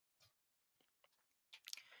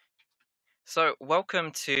So,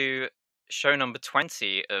 welcome to show number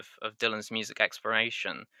 20 of Dylan's Music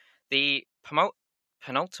Exploration, the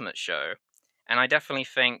penultimate show. And I definitely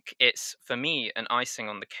think it's, for me, an icing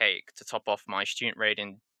on the cake to top off my student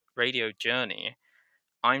radio journey.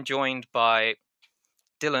 I'm joined by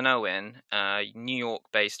Dylan Owen, a New York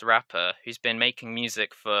based rapper who's been making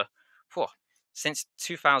music phew, since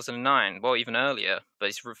 2009, well, even earlier, but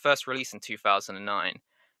his first released in 2009.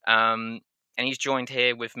 And he's joined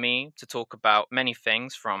here with me to talk about many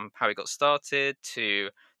things from how he got started to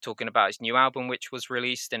talking about his new album, which was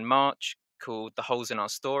released in March called The Holes in Our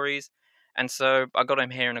Stories. And so I got him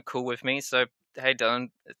here in a call with me. So, hey, Dylan,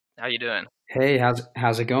 how you doing? Hey,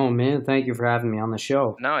 how's it going, man? Thank you for having me on the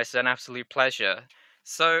show. No, it's an absolute pleasure.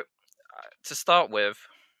 So, to start with,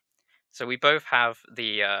 so we both have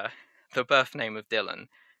the birth name of Dylan.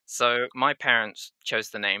 So my parents chose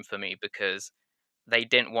the name for me because they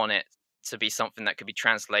didn't want it to be something that could be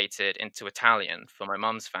translated into Italian for my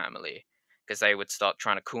mum's family, because they would start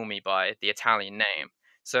trying to call me by the Italian name.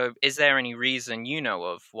 So is there any reason you know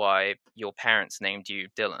of why your parents named you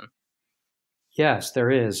Dylan? Yes,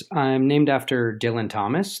 there is. I'm named after Dylan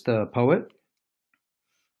Thomas, the poet.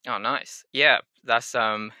 Oh, nice. Yeah, that's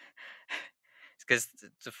because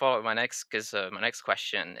to follow my next because my next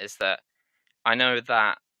question is that I know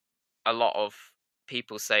that a lot of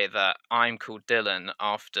people say that I'm called Dylan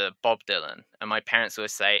after Bob Dylan, and my parents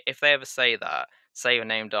always say if they ever say that, say you're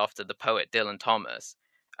named after the poet Dylan Thomas.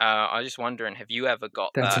 I was just wondering, have you ever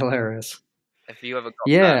got That's that? hilarious. Have you ever got that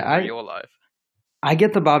Yeah, through I your life? I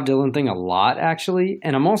get the Bob Dylan thing a lot actually,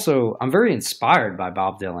 and I'm very inspired by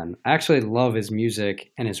Bob Dylan. I actually love his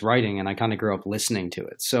music and his writing, and I kind of grew up listening to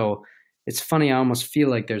it. So it's funny. I almost feel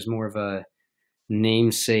like there's more of a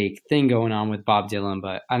namesake thing going on with Bob Dylan,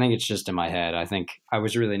 but I think it's just in my head. I think I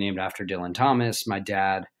was really named after Dylan Thomas. My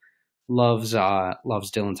dad loves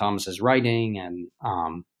Dylan Thomas's writing, and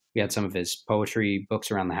we had some of his poetry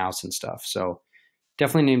books around the house and stuff. So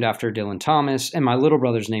definitely named after Dylan Thomas. And my little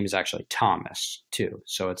brother's name is actually Thomas too.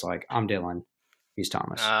 So it's like I'm Dylan, he's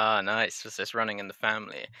Thomas. Ah, nice. It's just running in the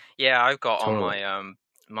family. Yeah, I've got on Totally.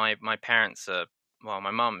 my parents are well,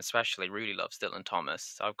 my mum especially really loves Dylan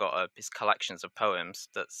Thomas. I've got his collections of poems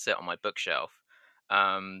that sit on my bookshelf.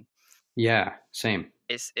 Um, Yeah, same.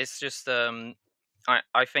 it's just I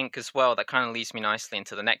think as well that kind of leads me nicely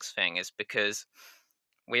into the next thing is because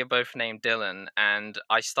we are both named Dylan, and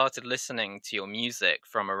I started listening to your music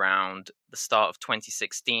from around the start of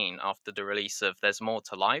 2016 after the release of There's More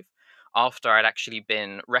to Life, after I'd actually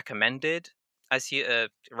been recommended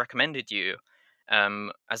you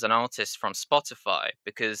as an artist from Spotify,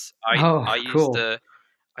 because I Oh, used cool. to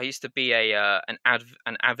be an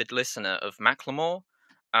avid listener of Macklemore,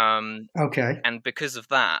 um, Okay. and because of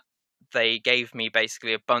that, they gave me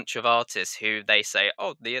basically a bunch of artists who they say,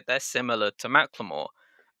 oh, they're similar to Macklemore.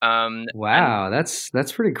 And Wow, that's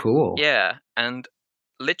pretty cool. yeah, and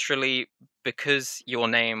literally because your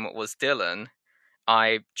name was Dylan,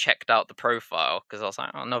 I checked out the profile because I was like,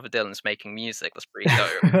 oh, another Dylan's making music. That's pretty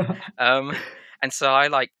dope. Um, and so I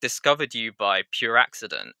like discovered you by pure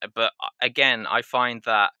accident. But again, I find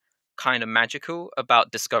that kind of magical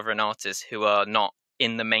about discovering artists who are not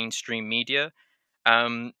in the mainstream media.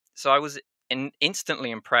 So I was instantly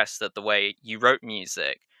impressed at the way you wrote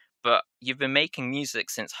music, but you've been making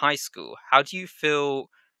music since high school. How do you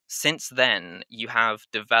feel since then you have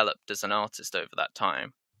developed as an artist over that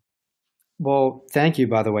time? Well, thank you,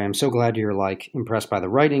 by the way. I'm so glad you're like impressed by the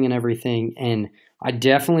writing and everything. And I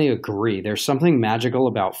definitely agree. There's something magical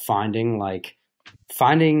about finding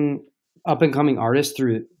up and coming artists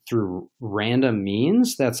through random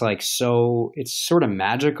means that's like so it's sort of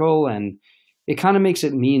magical, and it kind of makes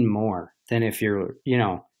it mean more than if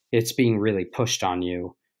it's being really pushed on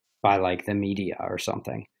you by like the media or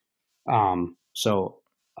something.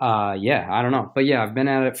 Yeah, I don't know. But yeah, I've been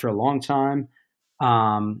at it for a long time.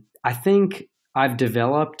 I think I've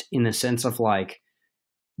developed in the sense of like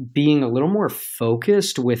being a little more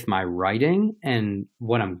focused with my writing and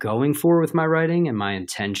what I'm going for with my writing and my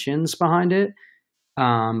intentions behind it.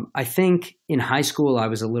 I think in high school I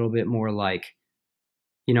was a little bit more like,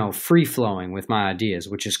 free flowing with my ideas,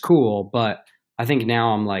 which is cool. But I think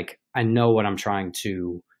now I'm like, I know what I'm trying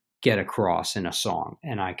to get across in a song,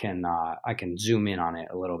 and I can zoom in on it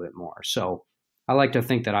a little bit more. So I like to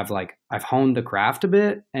think that I've honed the craft a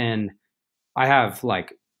bit, and I have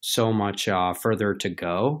like so much further to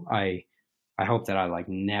go. I hope that I like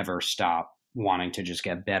never stop wanting to just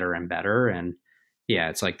get better and better. And yeah,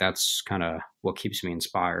 it's like that's kind of what keeps me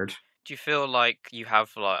inspired. Do you feel like you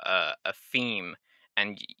have like a theme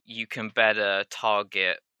and you can better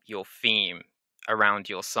target your theme around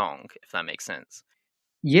your song, if that makes sense?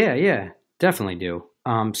 Yeah, yeah, definitely do.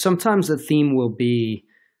 Sometimes the theme will be,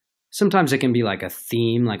 sometimes it can be like a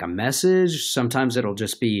theme, like a message. Sometimes it'll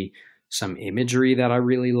just be some imagery that I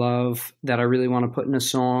really love, that I really want to put in a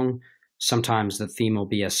song. Sometimes the theme will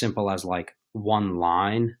be as simple as like one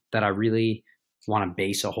line that I really want to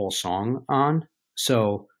base a whole song on.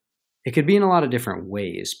 So it could be in a lot of different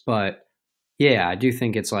ways, but yeah, I do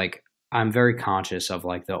think it's like I'm very conscious of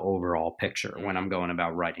like the overall picture when I'm going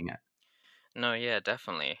about writing it. No, yeah,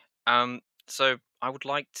 definitely. So I would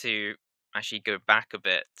like to actually go back a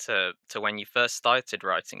bit to when you first started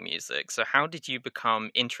writing music. So how did you become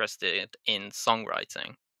interested in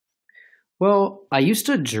songwriting? Well, I used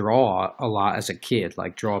to draw a lot as a kid,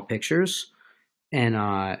 like draw pictures, and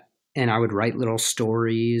uh and I would write little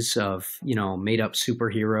stories of, made up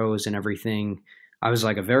superheroes and everything. I was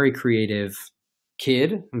like a very creative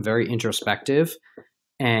kid, very introspective,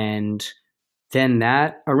 and then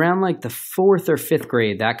that around like the 4th or 5th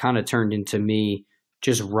grade, that kind of turned into me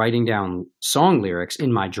just writing down song lyrics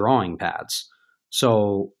in my drawing pads.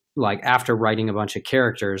 So like after writing a bunch of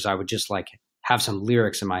characters, I would just like have some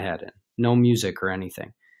lyrics in my head and no music or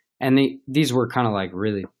anything. And these were kind of like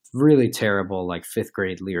really, really terrible, like 5th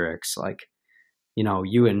grade lyrics, like,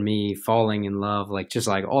 you and me falling in love, like just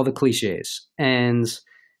like all the cliches. And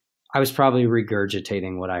I was probably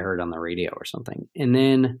regurgitating what I heard on the radio or something. And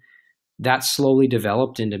then that slowly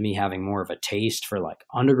developed into me having more of a taste for like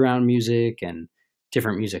underground music and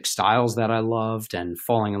different music styles that I loved, and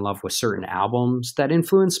falling in love with certain albums that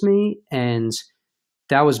influenced me. And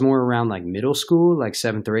that was more around like middle school, like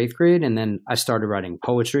 7th or 8th grade. And then I started writing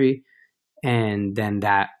poetry. And then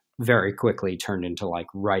that very quickly turned into like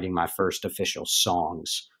writing my first official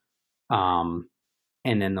songs. Um,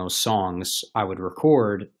 and then those songs I would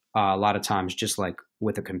record a lot of times just like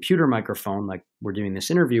with a computer microphone, like we're doing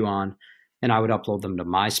this interview on, and I would upload them to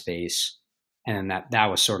MySpace, and that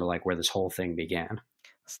was sort of like where this whole thing began.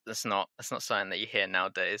 That's not something that you hear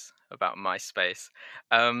nowadays about MySpace.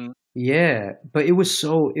 Um, Yeah, but it was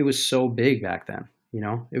so big back then.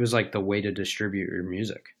 It was like the way to distribute your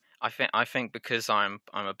music. I think because I'm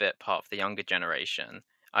a bit part of the younger generation,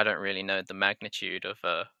 I don't really know the magnitude of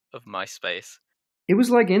MySpace. It was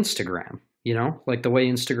like Instagram, like the way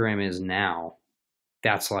Instagram is now.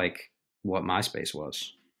 That's like what MySpace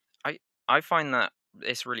was. I I find that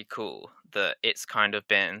it's really cool that it's kind of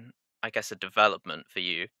been, I guess, a development for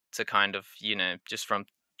you to kind of, just from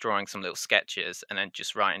drawing some little sketches and then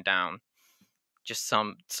just writing down just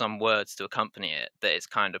some words to accompany it, that it's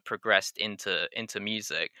kind of progressed into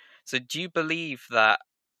music. So do you believe that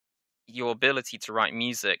your ability to write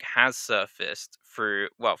music has surfaced through,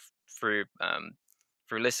 well, through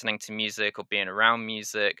listening to music or being around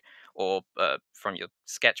music, or from your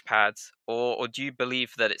sketch pads, or do you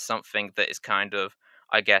believe that it's something that is kind of,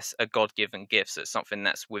 I guess, a god-given gift, so it's something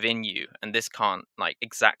that's within you and this can't like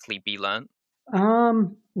exactly be learned?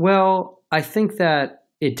 Well, I think that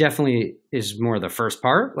it definitely is more the first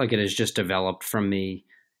part. Like it has just developed from me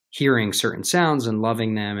hearing certain sounds and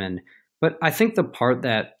loving them. But I think the part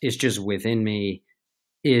that is just within me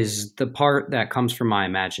is the part that comes from my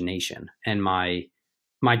imagination and my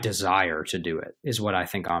desire to do it is what I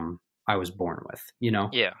think I was born with.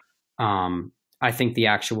 Yeah. I think the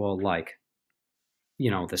actual like,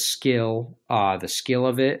 the skill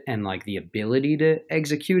of it and like the ability to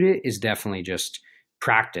execute it is definitely just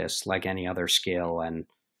practice like any other skill, and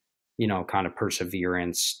kind of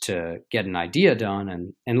perseverance to get an idea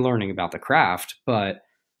done, and learning about the craft. But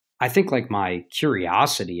I think like my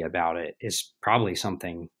curiosity about it is probably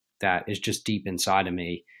something that is just deep inside of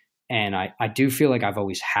me. And I do feel like I've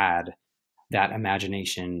always had that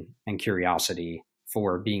imagination and curiosity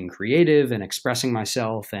for being creative and expressing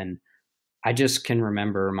myself. And I just can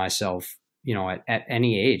remember myself, at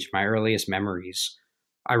any age, my earliest memories,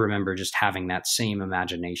 I remember just having that same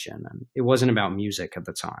imagination. And it wasn't about music at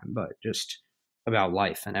the time, but just about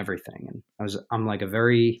life and everything. And I'm like a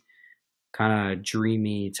very kind of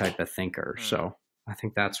dreamy type of thinker. Mm. So I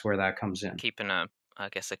think that's where that comes in. Keeping I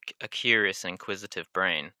guess, a curious and inquisitive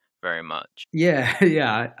brain very much. Yeah,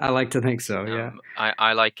 yeah, I like to think so. Yeah.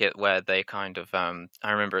 I like it where they kind of,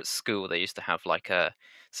 I remember at school they used to have like a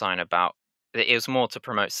sign about, it was more to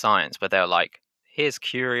promote science, but they were like, here's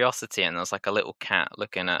curiosity, and there's like a little cat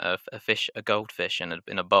looking at a fish, a goldfish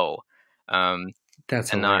in a bowl. Um,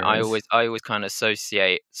 That's and I hilarious. always I always kind of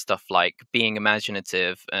associate stuff like being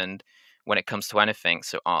imaginative, and when it comes to anything,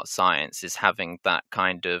 so art, science, is having that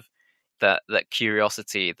kind of, that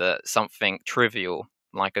curiosity, that something trivial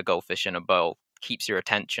like a goldfish in a bowl keeps your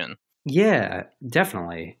attention. Yeah,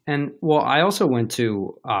 definitely. And well, I also went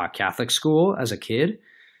to Catholic school as a kid,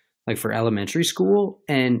 like for elementary school,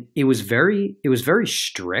 and it was very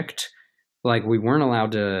strict. Like we weren't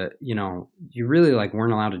allowed to, you really like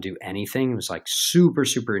weren't allowed to do anything. It was like super,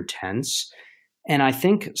 super intense. And I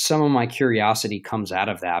think some of my curiosity comes out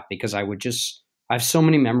of that because I have so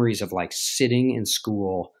many memories of like sitting in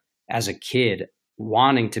school as a kid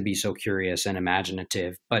wanting to be so curious and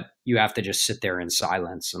imaginative, but you have to just sit there in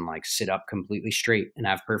silence and like sit up completely straight and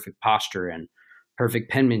have perfect posture and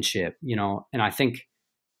perfect penmanship, and I think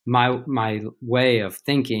my way of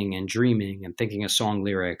thinking and dreaming and thinking of song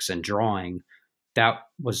lyrics and drawing, that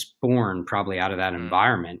was born probably out of that Mm.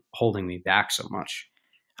 environment holding me back so much.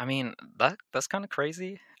 I mean, that's kind of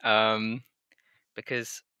crazy.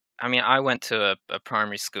 Because I mean, I went to a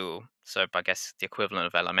primary school, so I guess the equivalent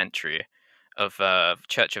of elementary, of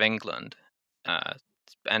Church of England, uh,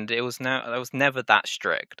 and it was never that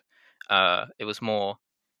strict. It was more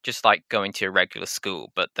just like going to a regular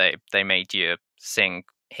school, but they made you sing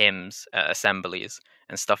hymns at assemblies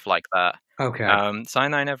and stuff like that. Okay. So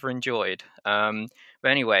I never enjoyed.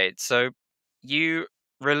 But anyway, so you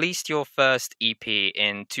released your first EP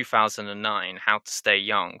in 2009, How to Stay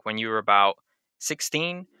Young, when you were about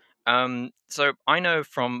 16. So I know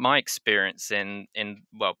from my experience in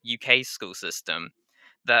well, UK school system,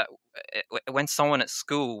 that when someone at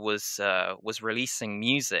school was releasing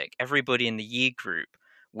music, everybody in the year group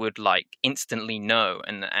would like instantly know,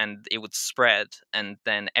 and it would spread, and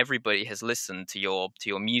then everybody has listened to your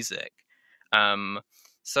music. Um,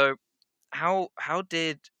 so how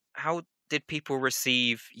did people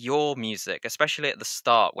receive your music, especially at the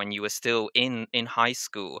start when you were still in high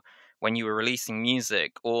school, when you were releasing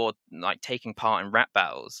music or like taking part in rap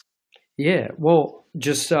battles? Yeah, well,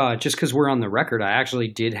 just because we're on the record, I actually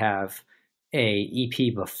did have a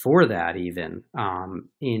EP before that, even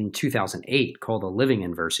in 2008, called a Living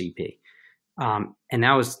in Verse EP, and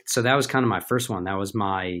that was kind of my first one. That was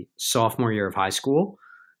my sophomore year of high school,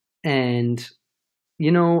 and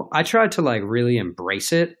I tried to like really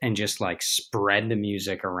embrace it and just like spread the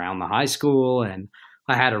music around the high school. And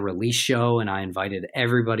I had a release show and I invited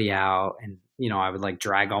everybody out, and I would like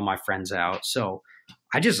drag all my friends out. So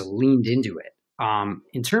I just leaned into it.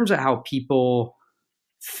 In terms of how people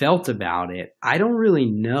felt about it, I don't really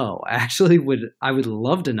know. I would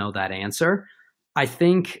love to know that answer. I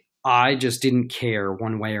think I just didn't care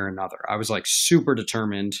one way or another. I was like super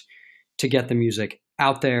determined to get the music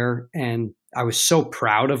out there, and I was so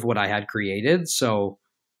proud of what I had created. So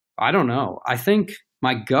I don't know. I think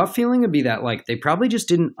my gut feeling would be that like they probably just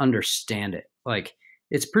didn't understand it. Like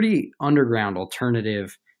it's pretty underground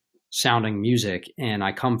alternative sounding music, and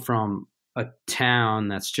I come from a town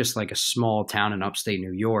that's just like a small town in upstate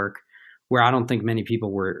New York where I don't think many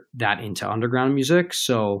people were that into underground music.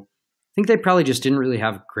 So I think they probably just didn't really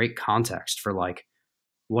have great context for like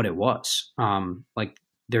what it was. Like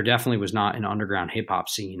there definitely was not an underground hip hop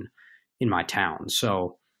scene in my town.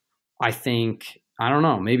 So I think, I don't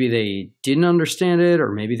know, maybe they didn't understand it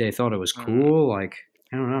or maybe they thought it was Mm. cool. Like,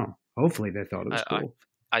 I don't know. Hopefully they thought it was I, I cool.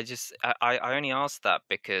 I only asked that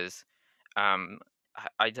because um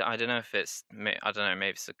I don't know if I don't know,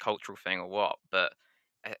 maybe it's a cultural thing or what, but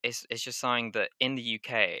it's just saying that in the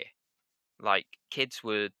UK, like kids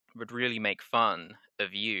would really make fun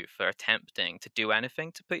of you for attempting to do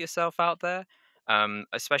anything to put yourself out there.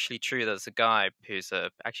 Especially true. There's a guy who's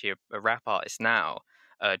actually a rap artist now,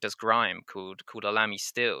 does grime, called Alami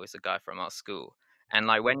Still. Is a guy from our school, and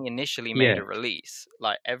like when he initially made Yeah. a release,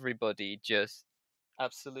 like everybody just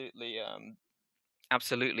absolutely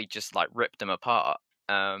absolutely just like ripped him apart.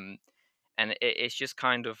 Um, and it's just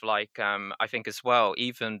kind of like I think as well,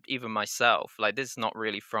 even myself, like this is not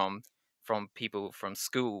really from people from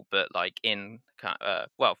school, but like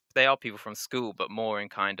well, they are people from school, but more in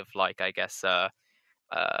kind of like I guess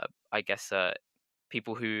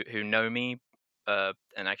people who know me,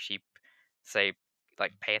 and actually say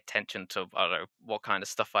like pay attention to, I don't know, what kind of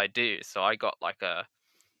stuff I do. So I got like a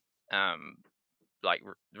um like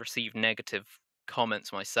received negative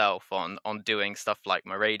comments myself on doing stuff like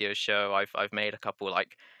my radio show. I've made a couple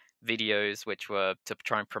like videos which were to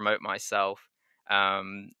try and promote myself.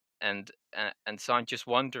 Um, and so I'm just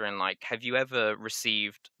wondering, like, have you ever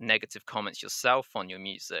received negative comments yourself on your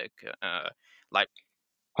music? Like,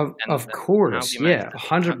 and Of how have course. you managed Yeah. to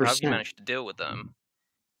how have you 100%. managed to deal with them?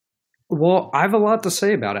 Well, I have a lot to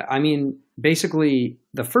say about it. I mean, basically,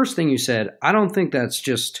 the first thing you said, I don't think that's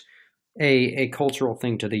just a cultural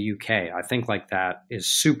thing to the UK. I think like that is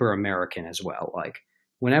super American as well. Like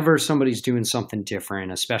whenever somebody's doing something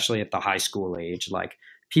different, especially at the high school age, like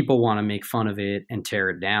people want to make fun of it and tear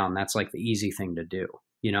it down. That's like the easy thing to do,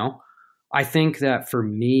 you know? I think that for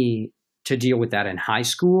me to deal with that in high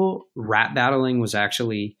school, rap battling was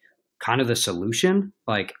actually kind of the solution.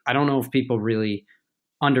 Like I don't know if people really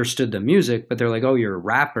understood the music, but they're like, oh, you're a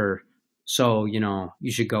rapper. So,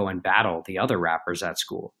 you should go and battle the other rappers at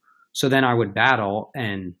school. So then I would battle.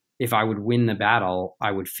 And if I would win the battle,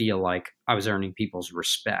 I would feel like I was earning people's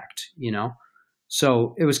respect.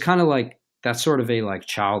 So it was kind of like that's sort of a like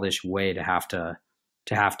childish way to have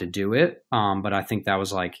to do it. But I think that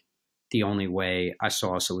was like the only way I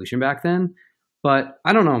saw a solution back then. But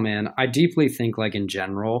I don't know, man. I deeply think like in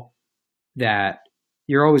general that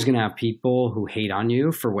you're always going to have people who hate on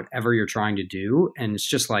you for whatever you're trying to do, and it's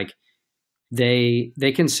just like they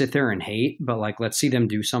can sit there and hate, but like let's see them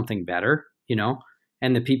do something better.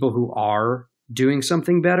 And the people who are doing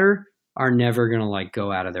something better are never going to like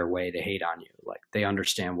go out of their way to hate on you. Like they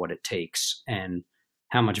understand what it takes and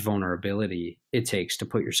how much vulnerability it takes to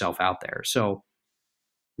put yourself out there. So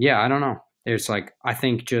yeah, I don't know. It's like I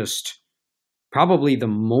think just probably the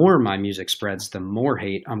more my music spreads, the more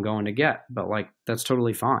hate I'm going to get. But like that's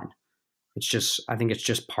totally fine. It's just I think it's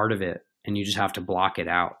just part of it, and you just have to block it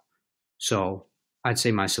out. So I'd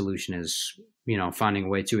say my solution is, finding a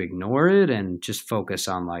way to ignore it and just focus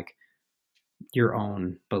on like your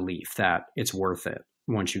own belief that it's worth it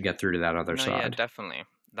once you get through to that other No, yeah, side. definitely.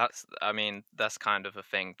 I mean, that's kind of a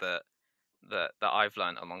thing that I've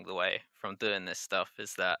learned along the way from doing this stuff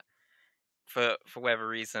is that for whatever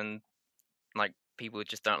reason, like people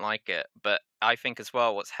just don't like it. But I think as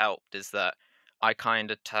well, what's helped is that I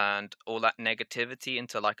kind of turned all that negativity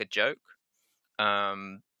into like a joke.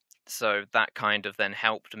 Um, so that kind of then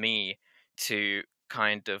helped me to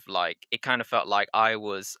kind of like it kind of felt like I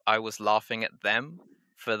was laughing at them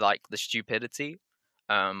for like the stupidity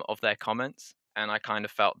of their comments, and I kind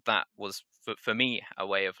of felt that was for me a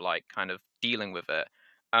way of like kind of dealing with it.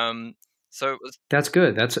 Um, so it was That's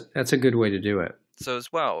good. That's a good way to do it. so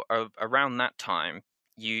as well around that time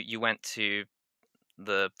you went to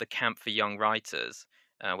the camp for young writers,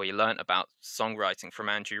 where you learnt about songwriting from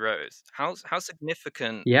Andrew Rose. How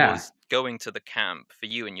significant Yeah, was going to the camp for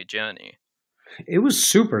you in your journey? it was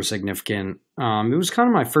super significant. It was kind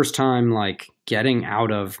of my first time like getting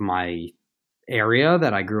out of my area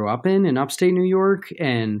that I grew up in upstate New York,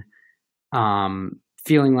 and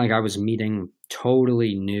feeling like I was meeting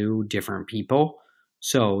totally new, different people.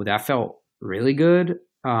 So that felt really good.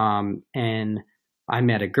 And I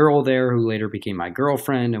met a girl there who later became my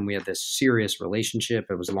girlfriend, and we had this serious relationship.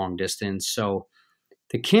 It was long distance. So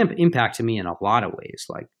the camp impacted me in a lot of ways,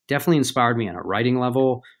 like, definitely inspired me on a writing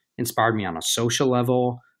level, inspired me on a social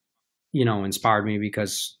level, inspired me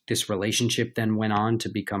because this relationship then went on to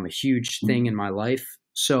become a huge thing in my life.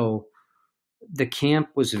 So the camp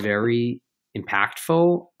was very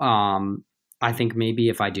impactful. I think maybe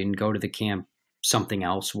if I didn't go to the camp, something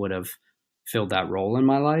else would have filled that role in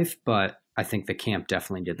my life. But I think the camp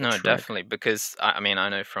definitely did the No, trick. definitely, because I mean I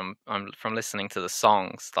know from listening to the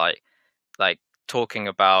songs, like talking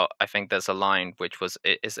about, I think there's a line which was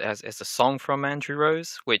is a song from Andrew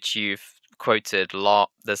Rose which you've quoted a lot.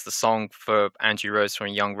 There's the song for Andrew Rose from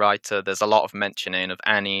Young Writer. There's a lot of mentioning of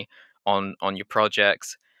Annie on your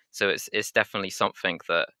projects. So it's definitely something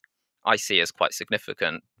that I see as quite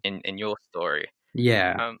significant in your story.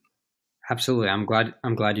 Yeah, Um, absolutely. I'm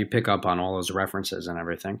glad you pick up on all those references and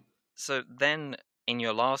everything. so then in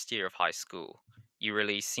your last year of high school, you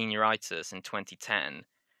released Senioritis in 2010,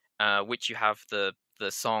 which you have the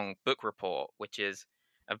song Book Report, which is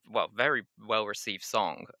a very well received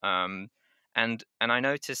song. And I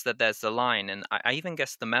noticed that there's a line, and I even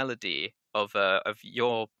guessed the melody of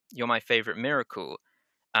You're My Favorite Miracle,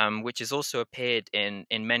 which has also appeared in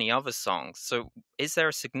many other songs. So is there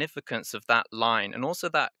a significance of that line and also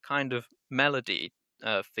that kind of melody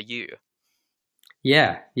for you?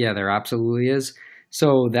 Yeah, there absolutely is.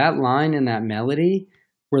 So that line and that melody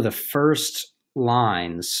were the first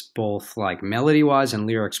lines, both like melody wise and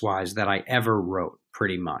lyrics wise, that I ever wrote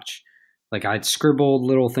pretty much. Like I'd scribbled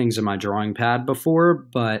little things in my drawing pad before,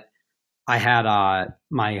 but I had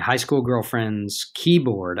my high school girlfriend's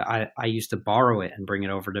keyboard. I used to borrow it and bring it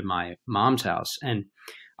over to my mom's house, and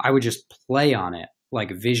I would just play on it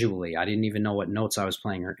like visually. I didn't even know what notes I was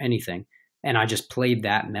playing or anything, and I just played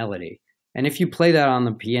that melody. And if you play that on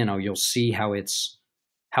the piano, you'll see how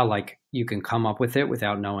like you can come up with it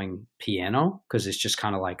without knowing piano, because it's just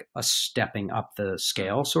kind of like a stepping up the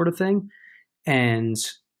scale sort of thing. And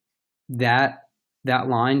that that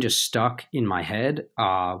line just stuck in my head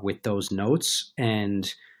with those notes.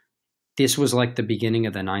 And this was like the beginning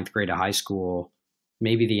of the ninth grade of high school,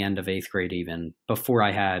 maybe the end of eighth grade, even before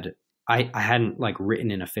I hadn't like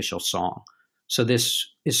written an official song. So this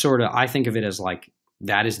is sort of, I think of it as like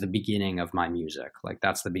that is the beginning of my music. Like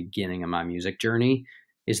that's the beginning of my music journey,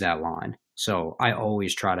 is that line. So I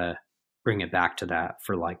always try to bring it back to that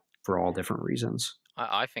for all different reasons.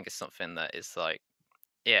 I think it's something that is like,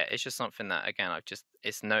 yeah, it's just something that again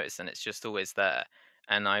it's noticed and it's just always there.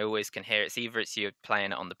 And I always can hear it's either it's you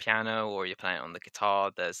playing it on the piano or you're playing it on the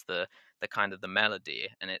guitar. There's the kind of the melody,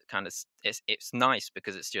 and it kind of it's nice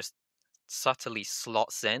because it's just subtly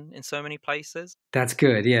slots in so many places. That's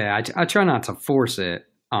good. Yeah, I try not to force it,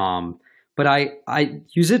 but I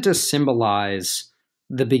use it to symbolize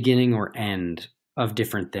the beginning or end of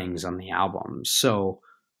different things on the album. So,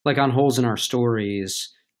 like on Holes in Our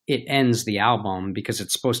Stories, it ends the album because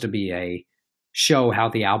it's supposed to be a show how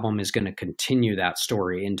the album is going to continue that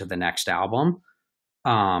story into the next album.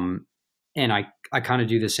 Um, and I kind of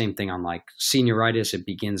do the same thing on like Senioritis. It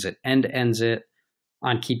begins it and ends it.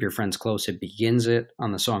 On Keep Your Friends Close, it begins it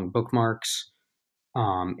on the song Bookmarks.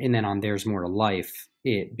 And then on There's More to Life,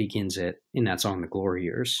 it begins it in that song, The Glory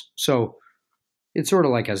Years. So it sort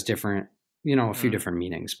of like has different, a few different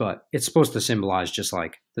meanings, but it's supposed to symbolize just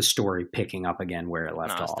like the story picking up again where it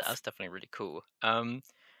left off. That's definitely really cool.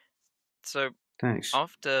 So Thanks.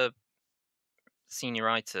 after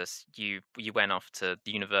senioritis, you went off to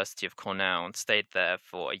the University of Cornell and stayed there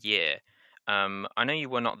for a year. I know you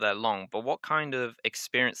were not there long, but what kind of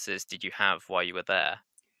experiences did you have while you were there?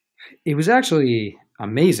 It was actually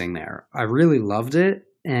amazing there. I really loved it.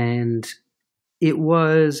 And it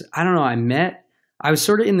was, I don't know, I was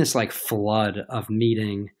sort of in this like flood of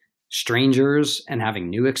meeting strangers and having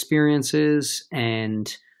new experiences.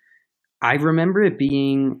 And I remember it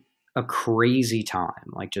being a crazy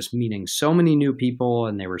time, like just meeting so many new people.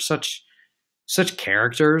 And they were such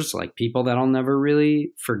characters, like people that I'll never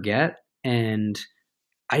really forget. And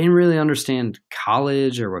I didn't really understand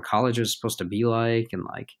college or what college was supposed to be like. And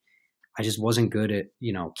like, I just wasn't good at,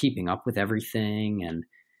 keeping up with everything. And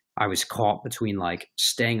I was caught between like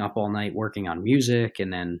staying up all night working on music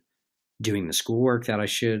and then doing the schoolwork that I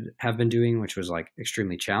should have been doing, which was like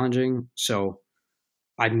extremely challenging. So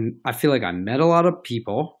I feel like I met a lot of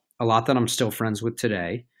people, a lot that I'm still friends with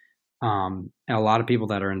today, and a lot of people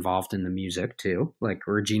that are involved in the music too, like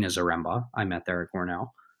Regina Zaremba, I met there at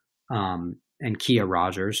Cornell, and Kia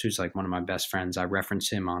Rogers, who's like one of my best friends. I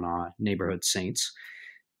reference him on Neighborhood Saints.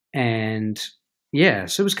 And yeah,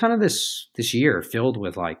 so it was kind of this year filled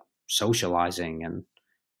with like socializing,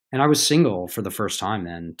 and I was single for the first time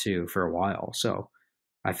then too for a while. So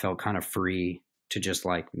I felt kind of free to just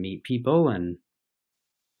like meet people and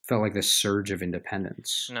felt like this surge of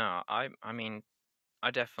independence. No, I mean,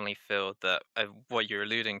 I definitely feel that what you're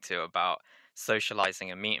alluding to about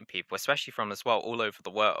socializing and meeting people, especially from as well all over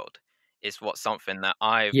the world, is what something that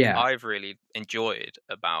Yeah. I've really enjoyed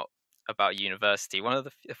about university. One of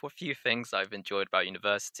the few things I've enjoyed about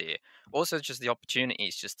university, also just the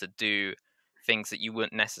opportunities just to do things that you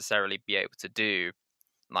wouldn't necessarily be able to do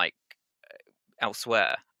like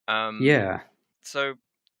elsewhere. Yeah. So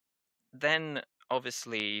then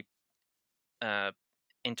obviously uh,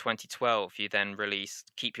 in 2012 you then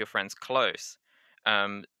released Keep Your Friends Close.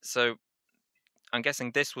 So I'm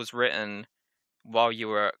guessing this was written while you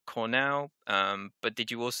were at Cornell, but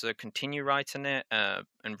did you also continue writing it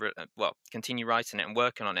continue writing it and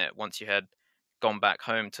working on it once you had gone back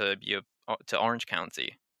home to to Orange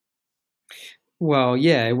County? Well,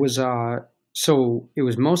 yeah, it was so it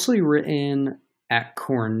was mostly written at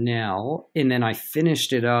Cornell, and then I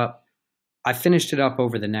finished it up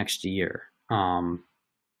over the next year.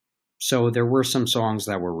 So there were some songs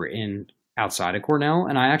that were written outside of Cornell,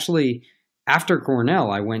 and I actually, after Cornell,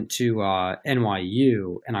 I went to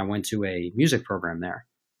NYU and I went to a music program there,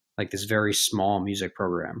 like this very small music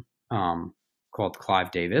program called Clive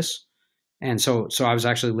Davis. And so I was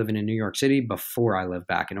actually living in New York City before I lived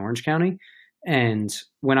back in Orange County. And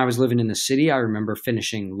when I was living in the city, I remember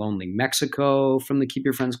finishing Lonely Mexico from the Keep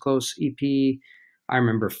Your Friends Close EP. I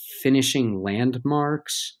remember finishing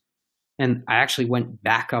Landmarks, and I actually went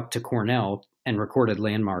back up to Cornell and recorded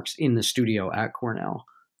Landmarks in the studio at Cornell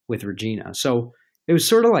with Regina. So it was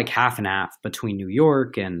sort of like half and half between New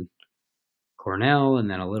York and Cornell, and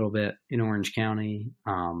then a little bit in Orange County.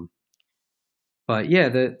 But yeah,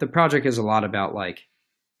 the project is a lot about like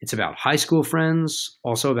it's about high school friends,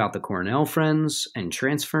 also about the Cornell friends and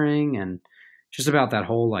transferring, and just about that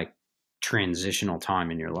whole like transitional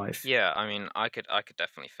time in your life. Yeah, I mean, I could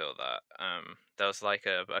definitely feel that. There was like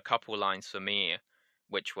a couple lines for me,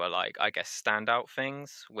 which were like I guess standout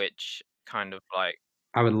things, which kind of like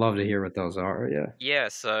I would love to hear what those are. Yeah. yeah.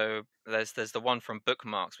 So there's the one from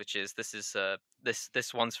Bookmarks, which is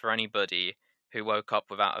this one's for anybody who woke up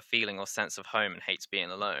without a feeling or sense of home and hates being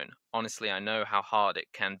alone. Honestly, I know how hard it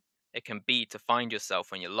can be to find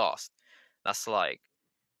yourself when you're lost. That's like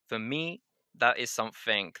for me, that is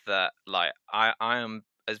something that like I am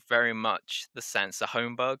as very much the sense a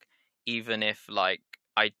home bug. even if like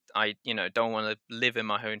I don't want to live in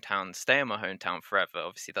my hometown, stay in my hometown forever.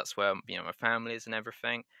 Obviously, that's where my family is and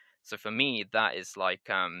everything. So for me, that is like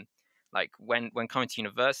when coming to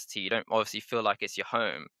university, you don't obviously feel like it's your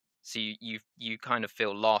home. So you kind of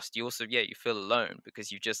feel lost. You also, yeah, you feel alone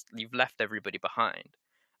because you've left everybody behind.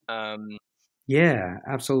 Um, Yeah,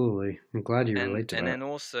 absolutely. I'm glad you relate to and that. then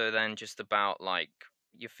also then just about like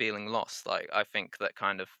you're feeling lost. Like I think that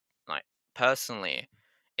kind of like personally,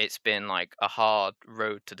 it's been like a hard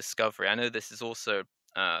road to discovery. I know this is also,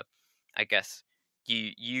 uh, I guess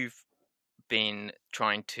you've been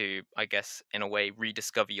trying to, I guess, in a way,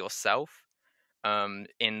 rediscover yourself.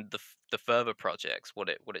 In the further projects, what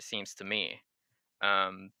it seems to me.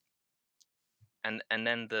 Um, and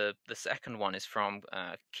then the second one is from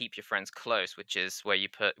keep your friends close, which is where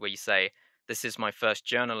you say, this is my first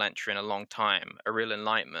journal entry in a long time, a real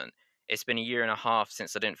enlightenment. It's been a year and a half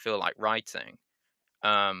since I didn't feel like writing.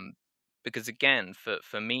 um because again,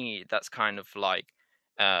 for me, that's kind of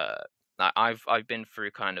uh like I've been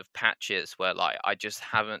through kind of patches where like I just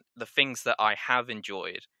haven't, the things that I have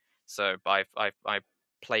enjoyed. So I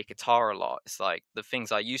play guitar a lot. It's like the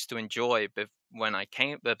things I used to enjoy when I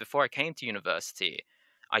came, but before I came to university,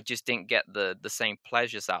 I just didn't get the same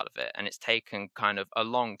pleasures out of it, and it's taken kind of a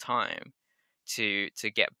long time to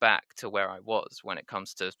get back to where I was when it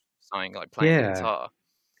comes to something like playing the Yeah, guitar.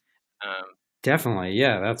 um definitely.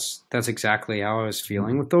 Yeah, that's exactly how I was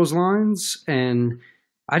feeling with those lines. And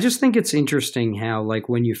I just think it's interesting how like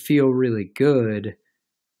when you feel really good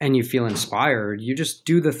and you feel inspired, you just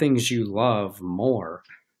do the things you love more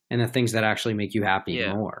and the things that actually make you happy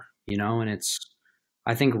yeah. more, you know? And it's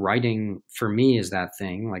I think writing for me is that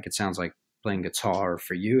thing. Like it sounds like playing guitar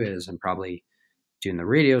for you is, and probably doing the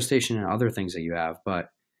radio station and other things that you have. But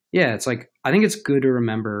yeah, it's like I think it's good to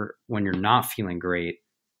remember when you're not feeling great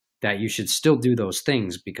that you should still do those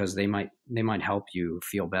things because they might help you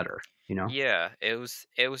feel better, you know? Yeah, it was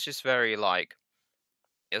just very like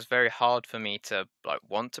it was very hard for me to like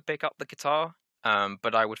want to pick up the guitar.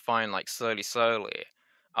 But I would find like slowly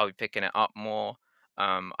I'll be picking it up more.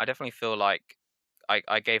 I definitely feel like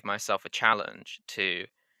I gave myself a challenge to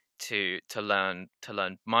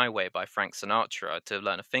learn My Way by Frank Sinatra, to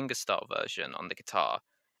learn a fingerstyle version on the guitar.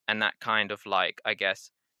 And that kind of like, I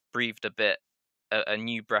guess, breathed a bit a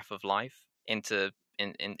new breath of life into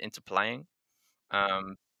playing.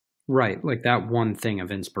 Um Right, like that one thing of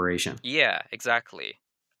inspiration. Yeah, exactly.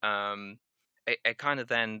 It kind of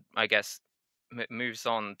then, I guess, moves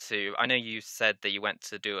on to. I know you said that you went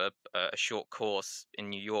to do a short course in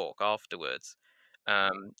New York afterwards,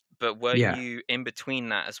 but were Yeah. you in between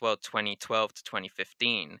that as well, 2012 to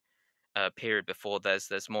 2015, period before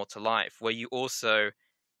there's more to life? Were you also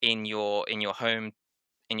in your hometown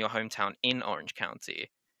in Orange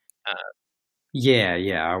County? Uh, Yeah,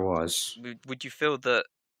 yeah, I was. would you feel that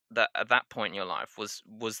at that point in your life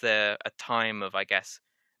was there a time of, I guess,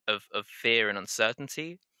 of fear and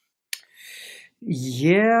uncertainty?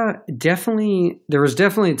 Yeah, definitely there was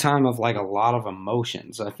definitely a time of like a lot of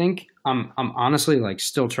emotions. I think I'm honestly like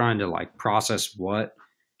still trying to like process what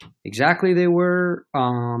exactly they were.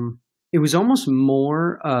 It was almost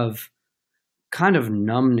more of kind of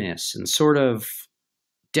numbness and sort of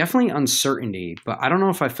definitely uncertainty, but I don't know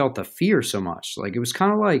if I felt the fear so much. Like it was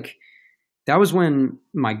kind of like that was when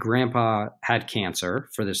my grandpa had cancer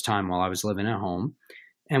for this time while I was living at home.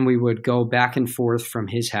 And we would go back and forth from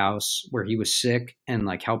his house where he was sick and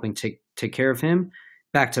like helping take care of him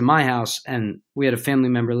back to my house. And we had a family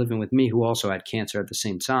member living with me who also had cancer at the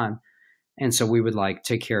same time. And so we would like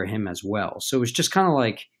take care of him as well. So it was just kind of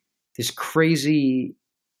like this crazy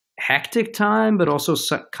hectic time, but also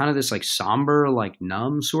kind of this like somber, like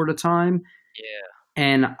numb sort of time. Yeah.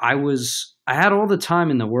 And I had all the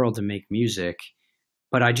time in the world to make music,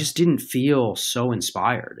 but I just didn't feel so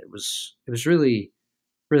inspired. It was really,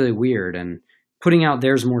 really weird. And putting out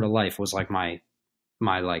There's More to Life was like my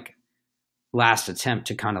like last attempt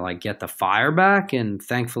to kind of like get the fire back. And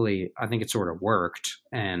thankfully I think it sort of worked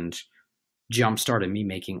and jump started me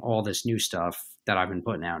making all this new stuff that I've been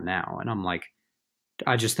putting out now. And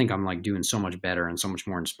I just think I'm like doing so much better and so much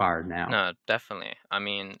more inspired now. No, definitely. I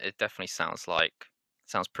mean, it definitely sounds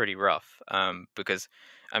pretty rough. Because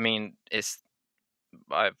I mean,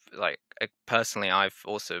 I've like personally, I've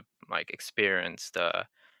also like experienced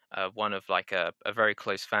one of like a very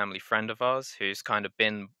close family friend of ours who's kind of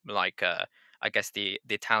been like I guess the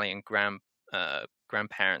Italian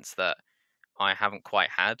grandparents that I haven't quite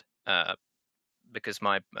had, because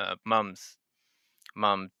my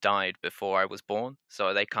mum died before I was born,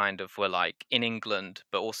 so they kind of were like in England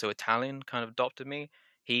but also Italian, kind of adopted me.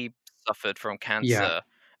 He suffered from Yeah. cancer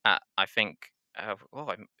at, I think,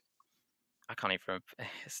 I can't even remember.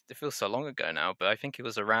 It feels so long ago now, but I think it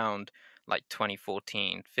was around like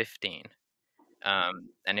 2014, 15.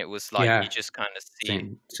 And it was like Yeah,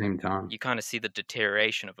 see same time. you kind of see the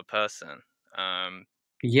deterioration of a person. Um,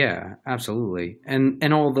 Yeah, absolutely.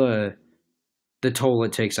 And all the toll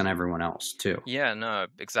it takes on everyone else too. yeah, no,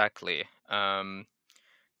 exactly.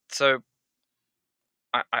 So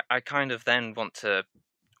I kind of then want to.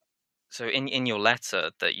 So in your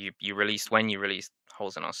letter that you released when you released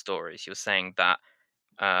Holes in Our Stories, you're saying that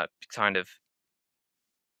kind of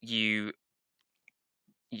you,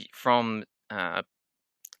 from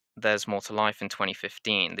There's More to Life in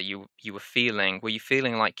 2015, that you were you feeling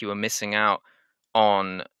like you were missing out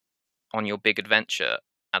on your big adventure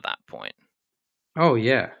at that point? Oh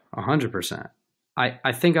yeah, 100%.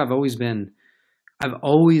 I think I've always been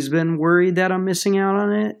worried that I'm missing out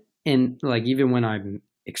on it, and like even when I'm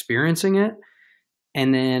experiencing it.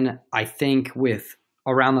 And then I think with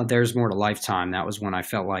around the There's More to Lifetime, that was when I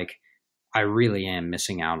felt like I really am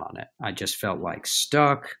missing out on it. I just felt like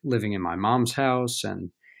stuck living in my mom's house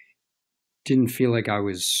and didn't feel like I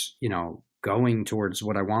was, going towards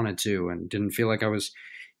what I wanted to, and didn't feel like I was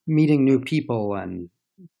meeting new people and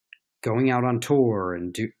going out on tour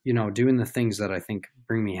and doing the things that I think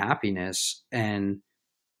bring me happiness. And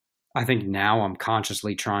I think now I'm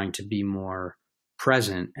consciously trying to be more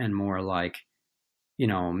present and more like,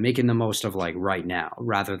 making the most of like right now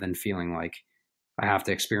rather than feeling like I have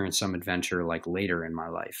to experience some adventure like later in my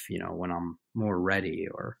life, when I'm more ready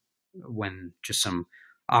or when just some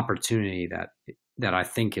opportunity that I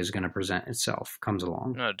think is going to present itself comes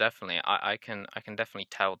along. No, definitely. I can definitely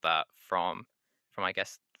tell that from I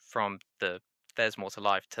guess from the There's More to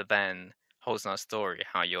Life to then Holes in Our Story,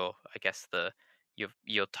 how I guess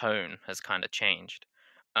your tone has kind of changed.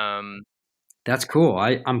 Um, That's cool.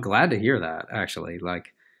 I'm glad to hear that actually.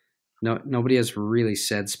 Like nobody has really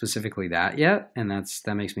said specifically that yet, and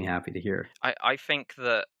that makes me happy to hear. I think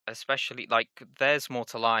that especially like There's More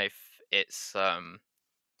to Life, it's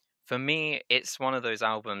for me it's one of those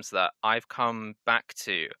albums that I've come back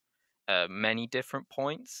to many different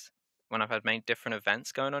points when I've had many different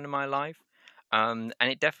events going on in my life. And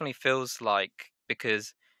it definitely feels like,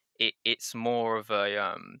 because it's more of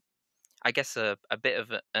a I guess a bit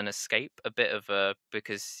of an escape, a bit of a,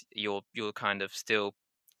 because you're kind of still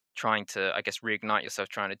trying to, I guess, reignite yourself,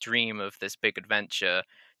 trying to dream of this big adventure,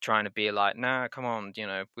 trying to be like, nah, come on,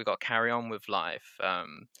 we got to carry on with life.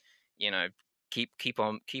 You know, keep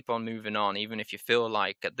on moving on, even if you feel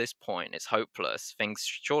like at this point it's hopeless. Things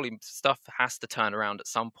surely stuff has to turn around at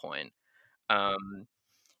some point. Um,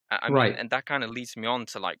 I mean, Right. and that kind of leads me on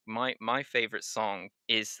to like my favorite song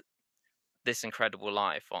is This Incredible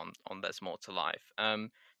Life on There's More to Life.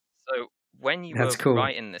 So when you That's were cool.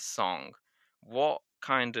 writing this song, what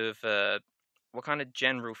kind of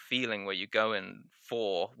general feeling were you going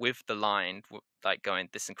for with the line, like going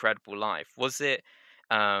 "This incredible life"? Was it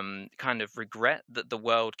kind of regret that the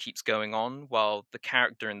world keeps going on while the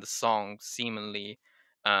character in the song seemingly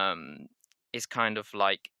um, is kind of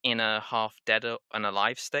like in a half dead and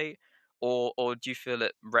alive state, or do you feel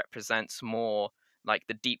it represents more like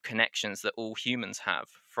the deep connections that all humans have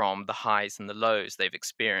from the highs and the lows they've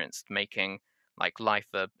experienced, making like life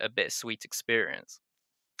a bittersweet experience?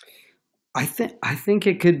 I think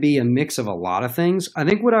it could be a mix of a lot of things. I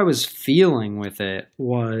think what I was feeling with it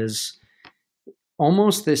was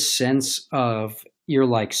almost this sense of you're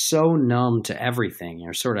like so numb to everything.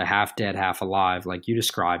 You're sort of half dead, half alive, like you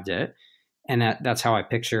described it. And that's how I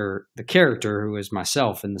picture the character who is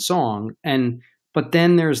myself in the song. And but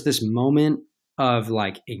then there's this moment of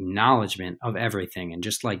like acknowledgement of everything and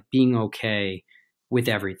just like being okay with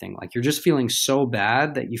everything. Like you're just feeling so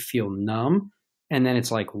bad that you feel numb. And then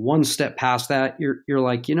it's like one step past that, you're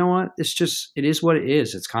like, you know what? It is what it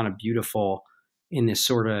is. It's kind of beautiful in this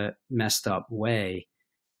sort of messed up way,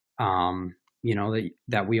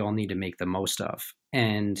 that we all need to make the most of.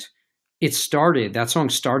 And that song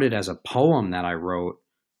started as a poem that I wrote.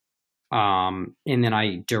 And then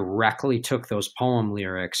I directly took those poem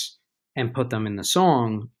lyrics and put them in the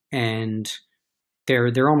song. And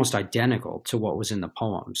they're almost identical to what was in the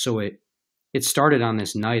poem. So it started on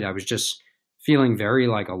this night. I was just feeling very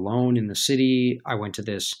like alone in the city. I went to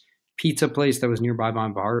this pizza place that was nearby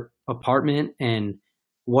my apartment, and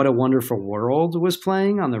What a Wonderful World was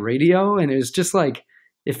playing on the radio. And it was just like,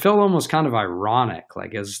 it felt almost kind of ironic,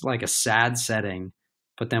 like it was like a sad setting,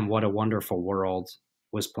 but then What a Wonderful World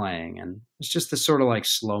was playing. And it's just this sort of like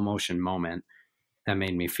slow motion moment that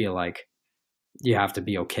made me feel like you have to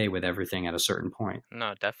be okay with everything at a certain point.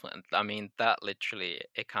 No, definitely. I mean, that literally,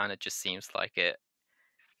 it kind of just seems like it.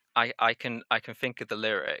 I can think of the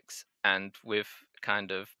lyrics, and with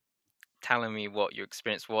kind of telling me what your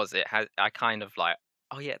experience was, I kind of like,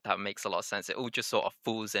 oh yeah, that makes a lot of sense. It all just sort of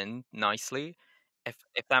falls in nicely. If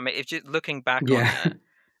just looking back on Yeah.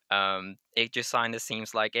 it, it just kind of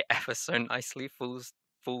seems like it ever so nicely falls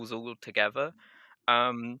all together.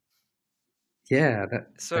 Um, Yeah,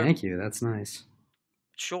 so thank you. That's nice.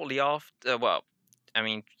 shortly after, well, I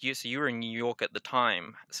mean, you were in New York at the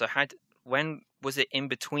time, so when was it in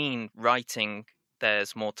between writing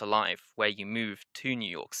There's More to Life where you moved to New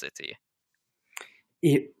York City?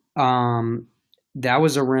 It that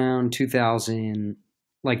was around 2000,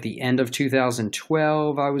 like the end of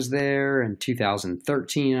 2012 I was there, and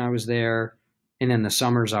 2013 I was there, and then the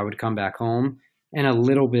summers I would come back home, and a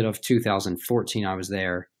little bit of 2014 I was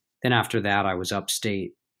there. Then after that I was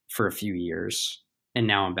upstate for a few years, and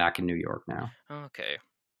now I'm back in New York now. Okay.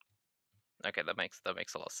 Okay, that makes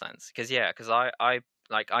a lot of sense. Because I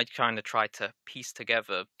kind of tried to piece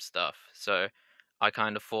together stuff. So I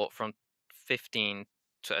kind of thought from 15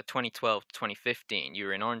 to 2012 to 2015, you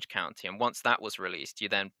were in Orange County, and once that was released, you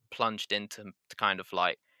then plunged into kind of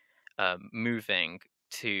like moving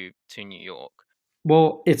to New York.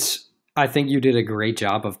 Well, I think you did a great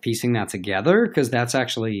job of piecing that together, because that's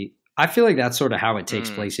actually, I feel like that's sort of how it takes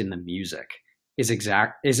Mm, place in the music. Is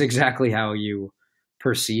exactly how you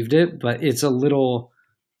perceived it, but it's a little,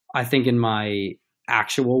 I think in my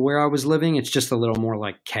actual where I was living, it's just a little more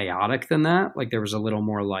like chaotic than that. Like there was a little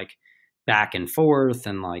more like back and forth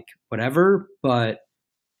and like whatever, but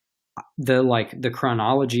the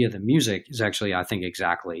chronology of the music is actually, I think,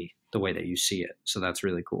 exactly the way that you see it. So that's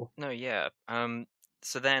really cool. no, yeah.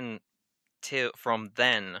 So then till from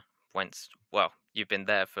then, once well, you've been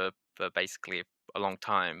there for basically a long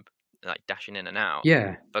time, like dashing in and out.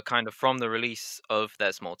 Yeah. But kind of from the release of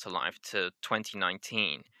There's More to Life to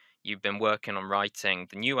 2019, you've been working on writing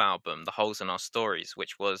the new album, The Holes in Our Stories,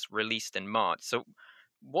 which was released in March. So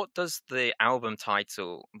what does the album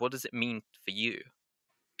title, what does it mean for you?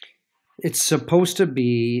 It's supposed to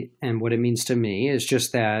be, and what it means to me is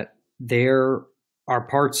just that there are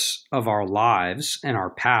parts of our lives and our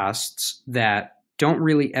pasts that don't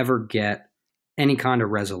really ever get any kind of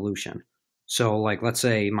resolution. So, like, let's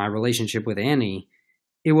say my relationship with Annie,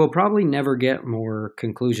 it will probably never get more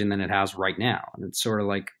conclusion than it has right now. And it's sort of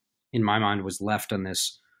like, in my mind, was left on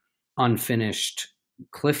this unfinished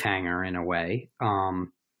cliffhanger in a way.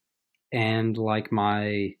 And like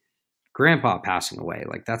my grandpa passing away.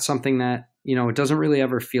 Like that's something that, it doesn't really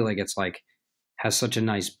ever feel like it's like has such a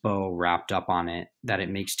nice bow wrapped up on it that it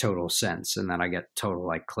makes total sense and that I get total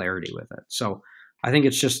like clarity with it. So I think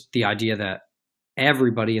it's just the idea that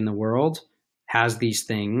everybody in the world has these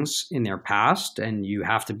things in their past and you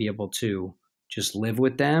have to be able to just live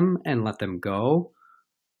with them and let them go,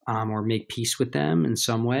 or make peace with them in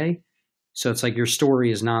some way. So it's like your story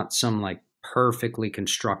is not some like perfectly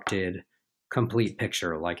constructed, complete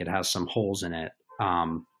picture. Like it has some holes in it.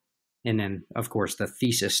 And then, of course, the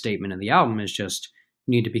thesis statement of the album is just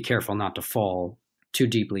you need to be careful not to fall too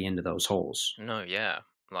deeply into those holes. No, yeah.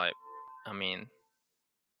 Like, I mean,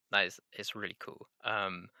 it's really cool.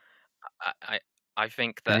 I I I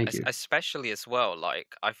think that Thank you. especially as well,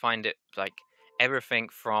 like I find it like everything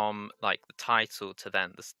from like the title to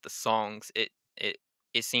then the songs, it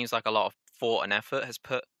seems like a lot of thought and effort has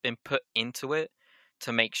been put into it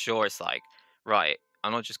to make sure it's like, right,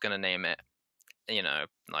 I'm not just gonna name it,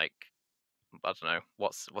 like I don't know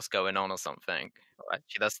what's going on or something.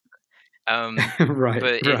 Actually, that's um, Right,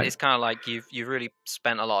 but right. it's kind of like you've really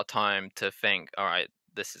spent a lot of time to think, all right,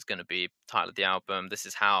 this is going to be title of the album. This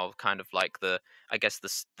is how kind of like I guess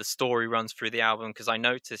the story runs through the album because I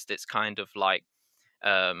noticed it's kind of like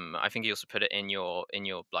I think you also put it in your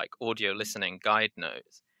like audio listening guide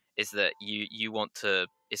notes is that you want to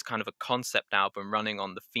it's kind of a concept album running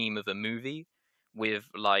on the theme of a movie with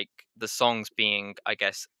like the songs being I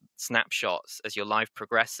guess snapshots as your life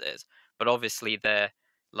progresses but obviously they're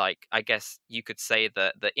like I guess you could say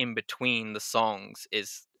that the in between the songs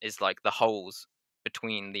is like the holes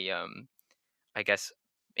between the I guess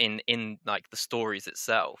in like the stories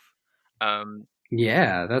itself. um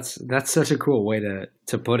Yeah, that's such a cool way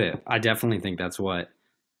to put it. I definitely think that's what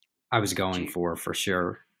I was do going you, for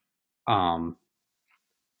sure. Um,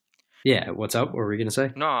 yeah, what's up? What were we gonna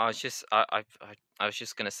say? No, I was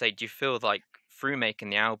just gonna say, do you feel like through making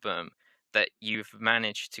the album that you've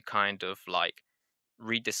managed to kind of like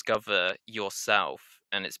rediscover yourself,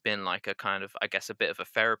 and it's been like a kind of, I guess, a bit of a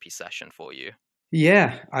therapy session for you?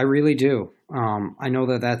 Yeah, I really do. I know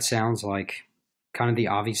that that sounds like kind of the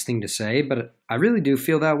obvious thing to say, but I really do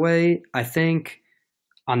feel that way. I think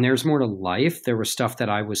on There's More to Life, there was stuff that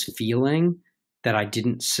I was feeling that I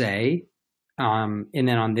didn't say. And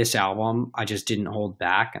then on this album, I just didn't hold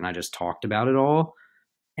back and I just talked about it all.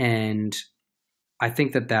 And I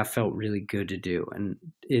think that that felt really good to do. And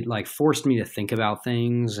it like forced me to think about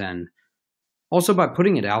things. And also by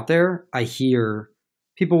putting it out there, I hear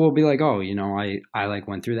people will be like, oh, I like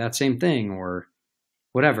went through that same thing or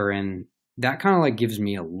whatever. And that kind of like gives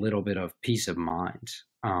me a little bit of peace of mind.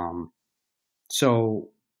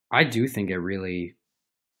 So I do think it really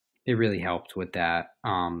helped with that.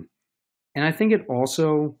 And I think it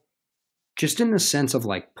also, just in the sense of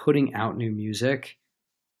like putting out new music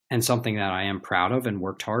and something that I am proud of and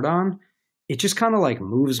worked hard on, it just kind of like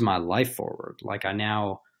moves my life forward. Like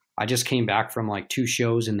I just came back from like 2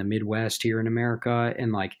 shows in the Midwest here in America,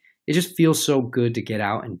 and like it just feels so good to get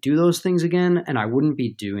out and do those things again. And I wouldn't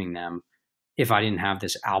be doing them if I didn't have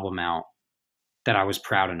this album out that I was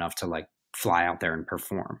proud enough to like fly out there and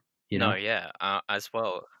perform, you No, know? yeah, as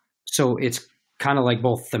well. So it's kind of like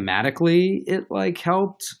both thematically it like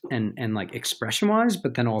helped and like expression wise,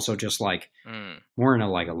 but then also just like Mm. more in a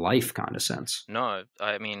like a life kind of sense. No,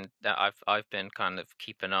 I mean that I've been kind of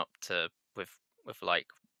keeping up to with like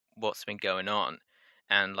what's been going on,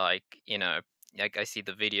 and like like I see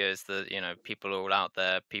the videos that people are all out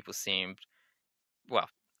there. People well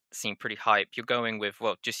seem pretty hype. You're going with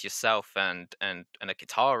just yourself and a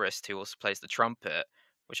guitarist who also plays the trumpet,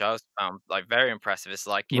 which I also found like very impressive. It's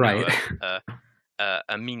like Right.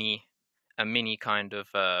 a mini kind of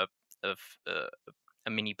a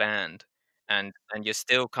mini band, and you're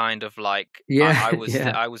still kind of like I Yeah. was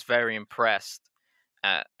Yeah. I was very impressed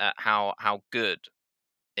at how good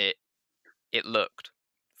it it looked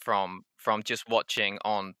from just watching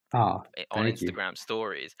Oh, on thank you. Instagram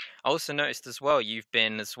stories. I also noticed as well you've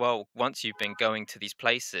been as well once you've been going to these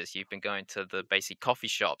places, you've been going to the basic coffee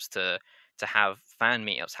shops to have fan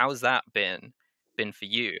meetups. How has that been for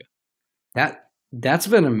you? That's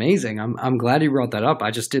been amazing. I'm glad you brought that up.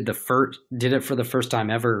 I just did it for the first time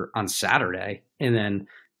ever on Saturday, and then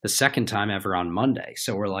the second time ever on Monday.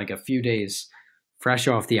 So we're like a few days fresh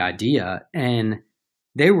off the idea, and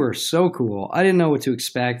they were so cool. I didn't know what to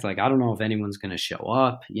expect. Like I don't know if anyone's going to show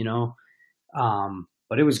up.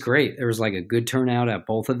 But it was great. There was like a good turnout at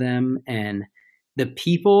both of them, and the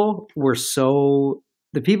people were so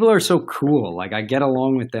the people are so cool. Like I get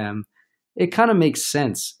along with them. It kind of makes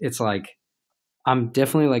sense. It's like I'm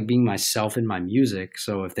definitely like being myself in my music.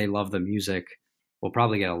 So if they love the music, we'll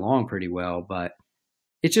probably get along pretty well. But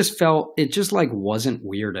it just like wasn't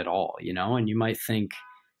weird at all. And you might think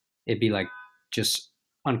it'd be like just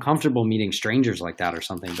uncomfortable meeting strangers like that or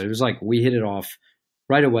something. But it was like we hit it off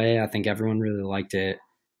right away. I think everyone really liked it.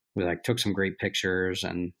 We like took some great pictures,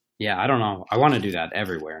 and yeah, I don't know. I want to do that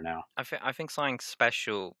everywhere now. I think something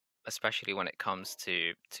special, especially when it comes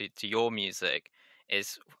to your music,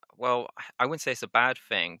 is I wouldn't say it's a bad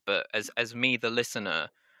thing, but as me, the listener,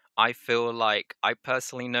 I feel like I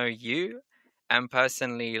personally know you, and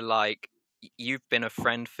personally like you've been a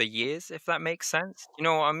friend for years, if that makes sense. You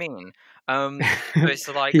know what I mean? So it's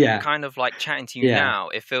like Yeah, kind of like chatting to you yeah, now.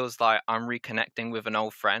 It feels like I'm reconnecting with an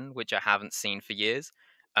old friend, which I haven't seen for years.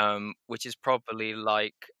 Which is probably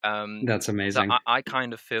like that's so amazing. I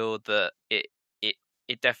kind of feel that it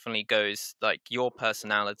it definitely goes like your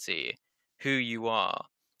personality, who you are,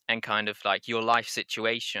 and kind of like your life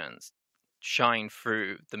situations shine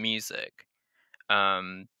through the music.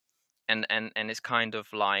 Um, and it's kind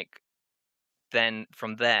of like then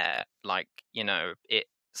from there, like it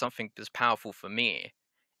something that's powerful for me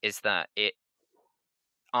is that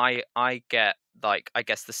I get like I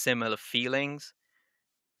guess the similar feelings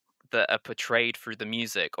that are portrayed through the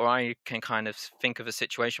music, or I can kind of think of a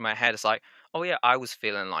situation in my head. It's like, oh yeah, I was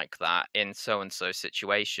feeling like that in so and so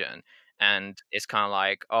situation, and it's kind of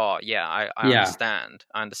like, oh yeah, I Yeah, understand.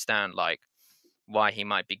 I understand like why he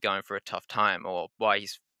might be going through a tough time, or why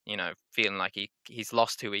he's feeling like he's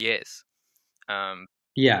lost who he is. Um,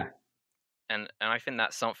 yeah. and I think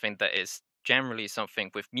that's something that is generally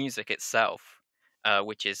something with music itself,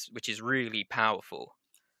 which is really powerful.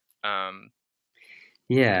 Um,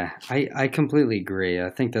 Yeah, I completely agree. I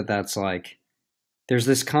think that that's like there's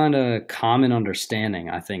this kind of common understanding.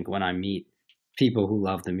 I think when I meet people who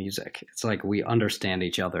love the music, it's like we understand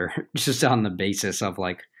each other just on the basis of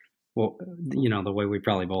like, well, the way we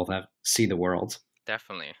probably both have see the world.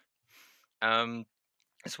 Definitely. Um,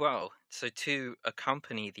 as well. So to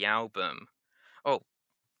accompany the album, oh,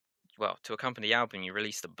 to accompany the album, you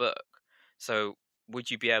released a book. So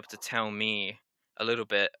would you be able to tell me a little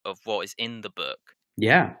bit of what is in the book?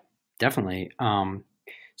 Yeah, definitely.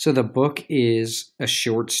 So the book is a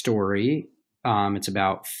short story. It's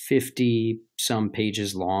about 50 some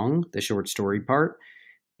pages long, the short story part,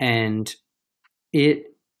 and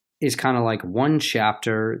it is kind of like one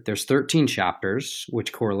chapter. There's 13 chapters,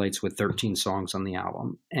 which correlates with 13 songs on the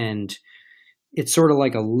album. And it's sort of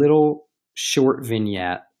like a little short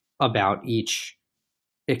vignette about each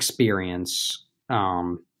experience.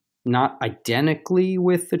 Not identically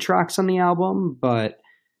with the tracks on the album, but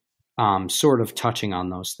sort of touching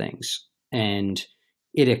on those things. And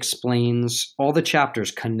it explains, all the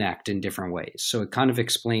chapters connect in different ways. So it kind of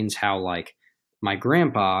explains how, like, my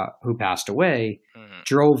grandpa, who passed away,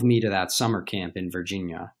 drove me to that summer camp in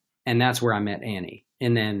Virginia. And that's where I met Annie.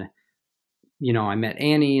 And then, I met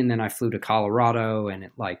Annie, and then I flew to Colorado, and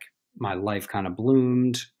it, like, my life kind of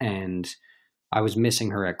bloomed, and I was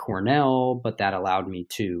missing her at Cornell, but that allowed me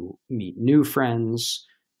to meet new friends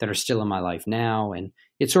that are still in my life now. And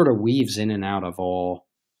it sort of weaves in and out of all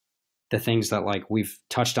the things that, like, we've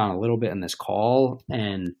touched on a little bit in this call.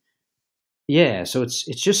 And yeah, so it's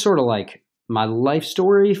just sort of like my life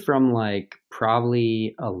story from, like,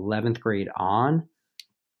 probably 11th grade on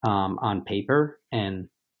paper. And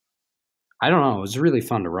I don't know, it was really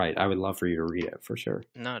fun to write. I would love for you to read it for sure.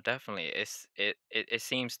 No, definitely. It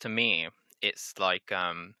seems to me it's like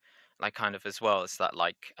kind of as well. It's that,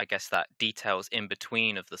 like, I guess that details in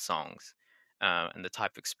between of the songs, and the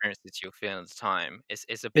type of experiences you'll feel at the time.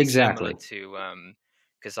 It's a bit similar Exactly. to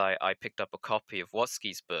because I picked up a copy of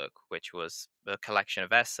Watsky's book, which was a collection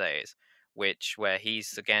of essays, where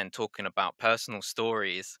he's again talking about personal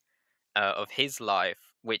stories of his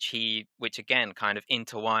life, which again kind of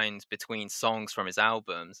intertwines between songs from his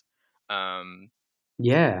albums. Um,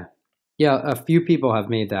 Yeah. Yeah, a few people have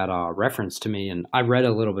made that reference to me, and I read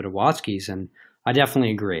a little bit of Watsky's, and I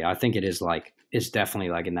definitely agree. I think it's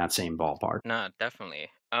definitely like in that same ballpark. no,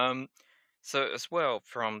 definitely. So as well,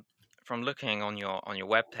 from looking on your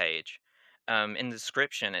webpage, in the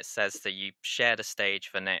description it says that you shared a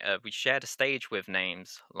stage we shared a stage with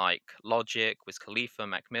names like Logic, Wiz Khalifa,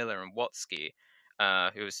 Mac Miller, and Watsky,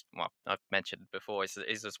 who's, well, I've mentioned before, is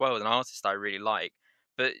as well an artist I really like.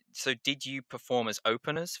 But so did you perform as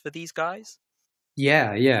openers for these guys?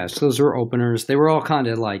 Yeah, yeah. So those were openers. They were all kind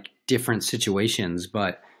of like different situations,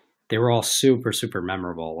 but they were all super, super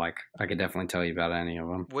memorable. Like, I could definitely tell you about any of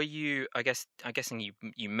them. Were you, I'm guessing you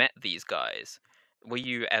met these guys. Were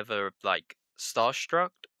you ever like starstruck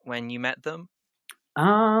when you met them?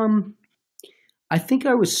 Um, I think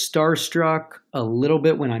I was starstruck a little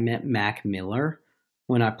bit when I met Mac Miller,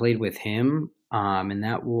 when I played with him. And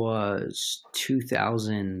that was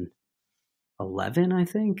 2011, I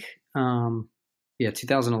think. Yeah,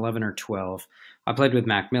 2011 or 12. I played with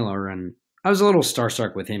Mac Miller, and I was a little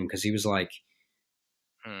starstruck with him because he was like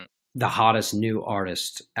Hmm. the hottest new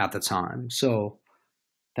artist at the time. So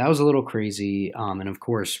that was a little crazy. And of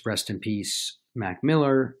course, rest in peace, Mac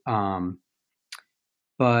Miller.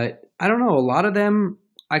 But I don't know, a lot of them,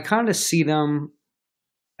 I kind of see them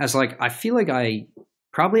as, like, I feel like I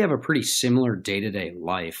probably have a pretty similar day to day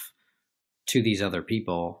life to these other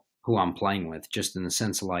people who I'm playing with, just in the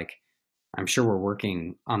sense of, like, I'm sure we're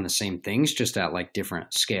working on the same things, just at, like,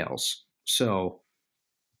 different scales. So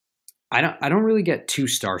I don't really get too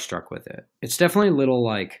starstruck with it. It's definitely a little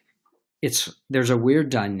like, there's a weird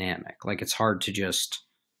dynamic. Like, it's hard to just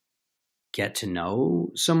get to know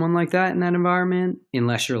someone like that in that environment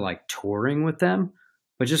unless you're, like, touring with them.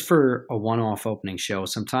 But just for a one-off opening show,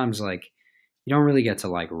 sometimes, like, you don't really get to,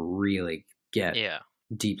 like, really get Yeah.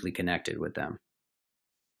 deeply connected with them.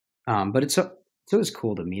 But it's always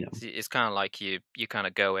cool to meet them. It's kind of like you kind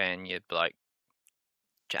of go in, you like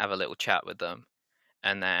have a little chat with them,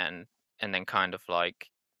 and then kind of like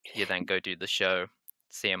you then go do the show,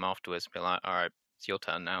 see them afterwards, be like, all right, it's your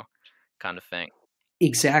turn now, kind of thing.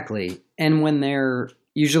 Exactly. And when they're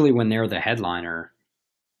the headliner,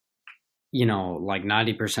 like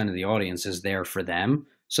 90% of the audience is there for them.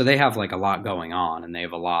 So they have, like, a lot going on, and they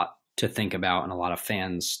have a lot to think about and a lot of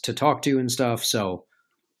fans to talk to and stuff. So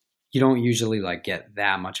you don't usually, like, get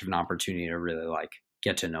that much of an opportunity to really, like,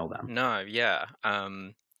 get to know them. No, yeah,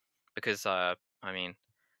 because I mean,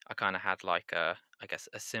 I kind of had like I guess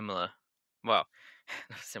a similar, well,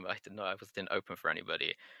 similar. I didn't know didn't open for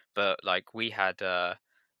anybody, but like we had a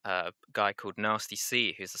guy called Nasty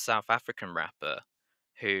C, who's a South African rapper,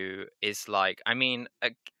 who is like, I mean,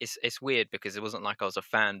 it's weird because it wasn't like I was a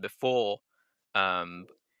fan before. Um,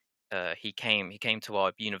 he came to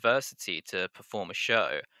our university to perform a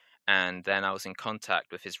show, and then I was in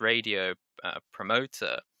contact with his radio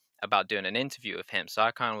promoter about doing an interview with him. So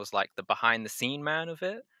I kind of was like the behind the scene man of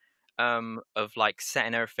it, of like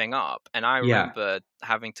setting everything up. And I Yeah. remember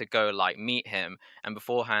having to go like meet him, and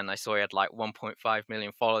beforehand I saw he had like 1.5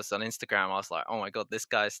 million followers on Instagram. I was like, oh my god, this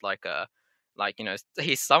guy's like like,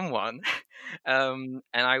 he's someone. And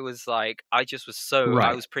I was like, I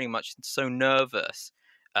Right. was pretty much so nervous,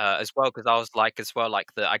 as well, because I was like, as well,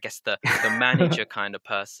 like I guess the manager kind of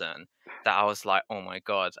person, that I was like, oh my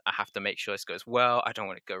god, I have to make sure this goes well. I don't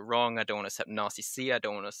want to go wrong. I don't want to set Nasty C. I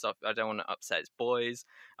don't want to upset his boys.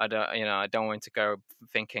 I don't want to go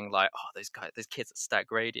thinking like, oh, those kids at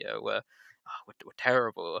Stag Radio were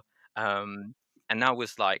terrible. Um, and that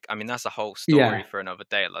was like, I mean, that's a whole story Yeah. for another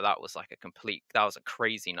day. Like that was a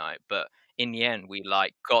crazy night. But in the end, we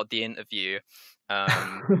like got the interview.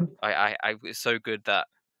 I was so good that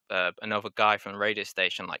another guy from the radio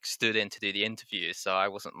station like stood in to do the interview, so I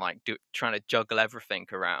wasn't like trying to juggle everything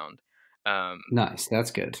around. Um, Nice.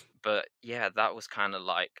 That's good. but yeah, that was kind of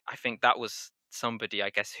like, I think that was somebody, I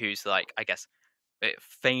guess, who's like, I guess,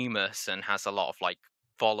 famous and has a lot of like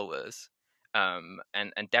followers.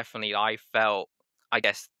 And definitely I felt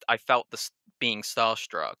being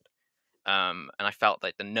starstruck. And I felt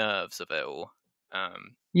like the nerves of it all.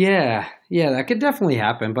 Yeah. Yeah, that could definitely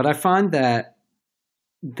happen. But I find that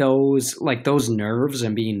those nerves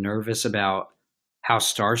and being nervous about how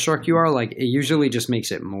starstruck you are, like it usually just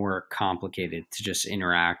makes it more complicated to just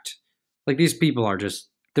interact. Like these people are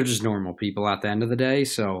they're just normal people at the end of the day.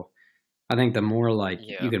 So I think the more like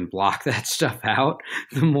you Yeah, can block that stuff out,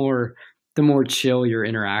 the more chill your I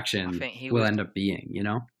interaction think he will was. end up being, you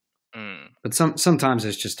know? Mm, But sometimes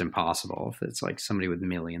it's just impossible if it's like somebody with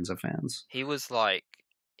millions of fans. he was like,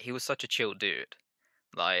 he was such a chill dude.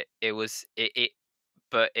 Like it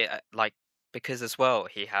but like, because as well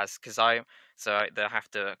he has, because they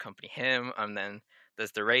have to accompany him, and then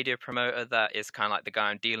there's the radio promoter that is kind of like the guy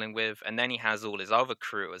I'm dealing with, and then he has all his other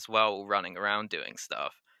crew as well, all running around doing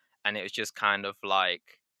stuff. And it was just kind of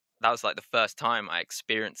like, that was like the first time I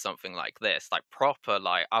experienced something like this, like proper,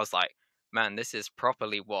 like I was like, man, this is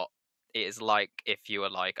properly what it is like if you were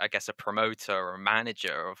like, I guess, a promoter or a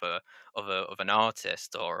manager of an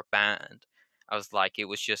artist or a band. I was like, it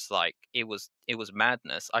was just like, it was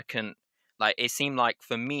madness. I couldn't, like, it seemed like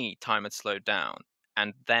for me time had slowed down,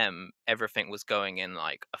 and them everything was going in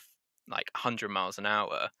like like 100 miles an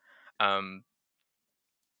hour. Um,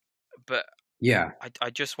 but Yeah. I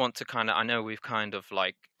just want to kind of, I know we've kind of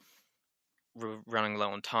like running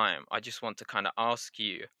low on time. I just want to kind of ask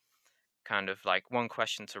you kind of like one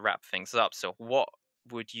question to wrap things up. So what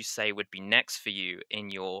would you say would be next for you in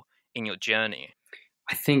your journey?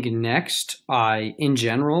 I think next, in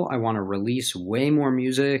general, I want to release way more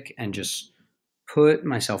music and just put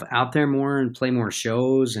myself out there more and play more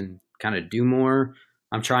shows and kind of do more.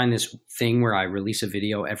 I'm trying this thing where I release a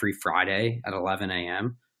video every Friday at 11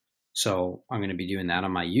 a.m. So I'm going to be doing that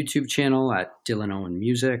on my YouTube channel at Dylan Owen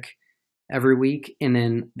Music every week. And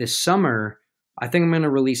then this summer, I think I'm going to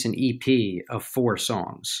release an EP of 4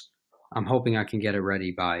 songs. I'm hoping I can get it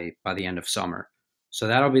ready by the end of summer. So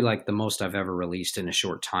that'll be like the most I've ever released in a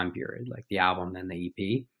short time period, like the album and the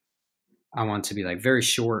EP. I want it to be like very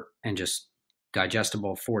short and just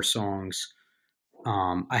digestible, 4 songs.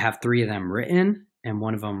 I have 3 of them written, and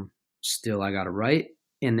one of them still I got to write.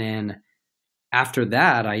 And then after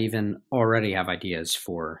that, I even already have ideas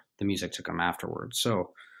for the music to come afterwards.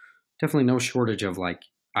 So definitely no shortage of like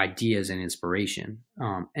ideas and inspiration.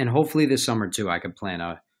 And hopefully this summer too, I could plan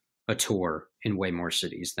a tour in way more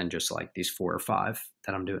cities than just like these 4 or 5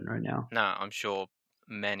 that I'm doing right now. No, I'm sure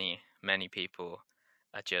many people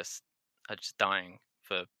are just dying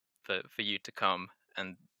for you to come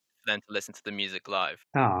and then to listen to the music live.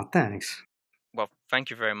 Oh, thanks. Well, thank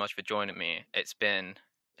you very much for joining me. It's been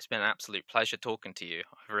an absolute pleasure talking to you.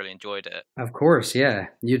 I've really enjoyed it. Of course, yeah.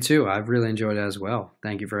 You too. I've really enjoyed it as well.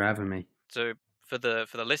 Thank you for having me. So for the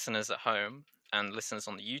listeners at home and listeners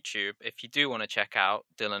on the YouTube, if you do want to check out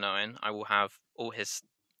Dylan Owen, I will have all his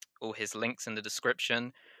links in the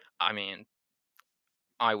description. I mean,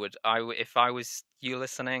 if I was you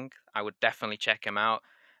listening, I would definitely check him out.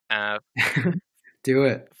 Uh, Do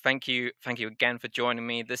it. thank you again for joining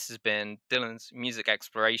me. This has been Dylan's Music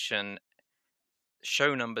Exploration,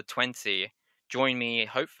 show number 20. Join me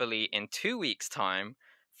hopefully in 2 weeks' time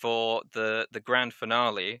for the grand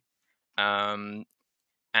finale. Um,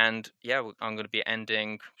 and yeah, I'm going to be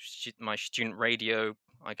ending my student radio,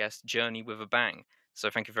 I guess, journey with a bang. So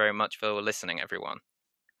thank you very much for listening, everyone.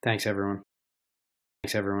 Thanks, everyone.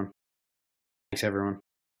 Thanks, everyone. Thanks, everyone.